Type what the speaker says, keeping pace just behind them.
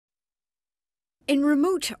In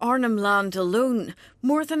remote Arnhem Land alone,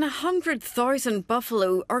 more than 100,000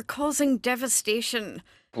 buffalo are causing devastation.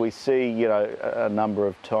 We see, a number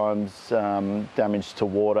of times damage to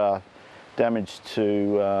water, damage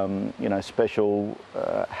to, special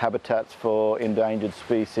habitats for endangered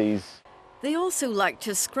species. They also like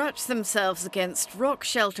to scratch themselves against rock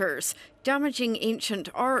shelters, damaging ancient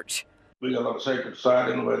art. We got a lot of sacred site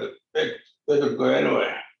in where they could go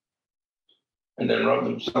anywhere and then rub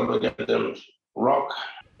themselves against them rock.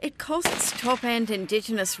 It costs top-end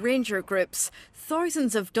Indigenous ranger groups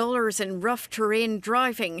thousands of dollars in rough terrain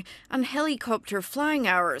driving and helicopter flying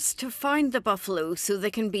hours to find the buffalo so they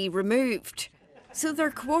can be removed. So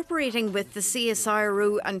they're cooperating with the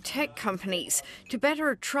CSIRO and tech companies to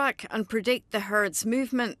better track and predict the herd's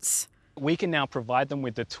movements. We can now provide them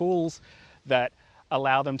with the tools that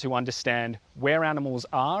allow them to understand where animals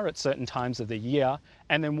are at certain times of the year,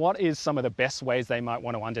 and then what is some of the best ways they might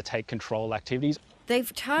want to undertake control activities.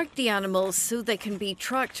 They've tagged the animals so they can be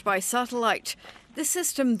tracked by satellite. The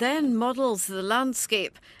system then models the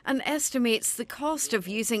landscape and estimates the cost of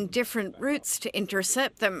using different routes to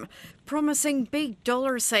intercept them, promising big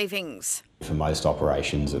dollar savings. For most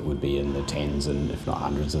operations, it would be in the tens and if not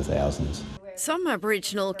hundreds of thousands. Some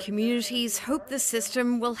Aboriginal communities hope the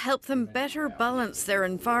system will help them better balance their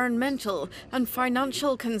environmental and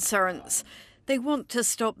financial concerns. They want to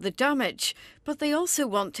stop the damage, but they also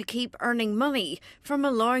want to keep earning money from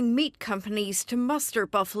allowing meat companies to muster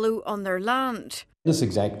buffalo on their land. This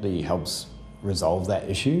exactly helps resolve that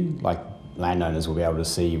issue. Like, landowners will be able to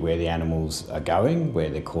see where the animals are going, where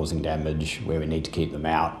they're causing damage, where we need to keep them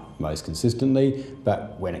out most consistently.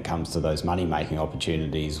 But when it comes to those money-making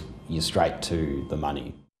opportunities, you're straight to the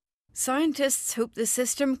money. Scientists hope the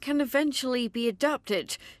system can eventually be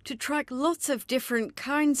adapted to track lots of different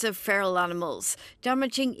kinds of feral animals,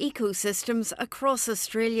 damaging ecosystems across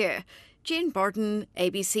Australia. Jane Bardon,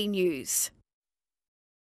 ABC News.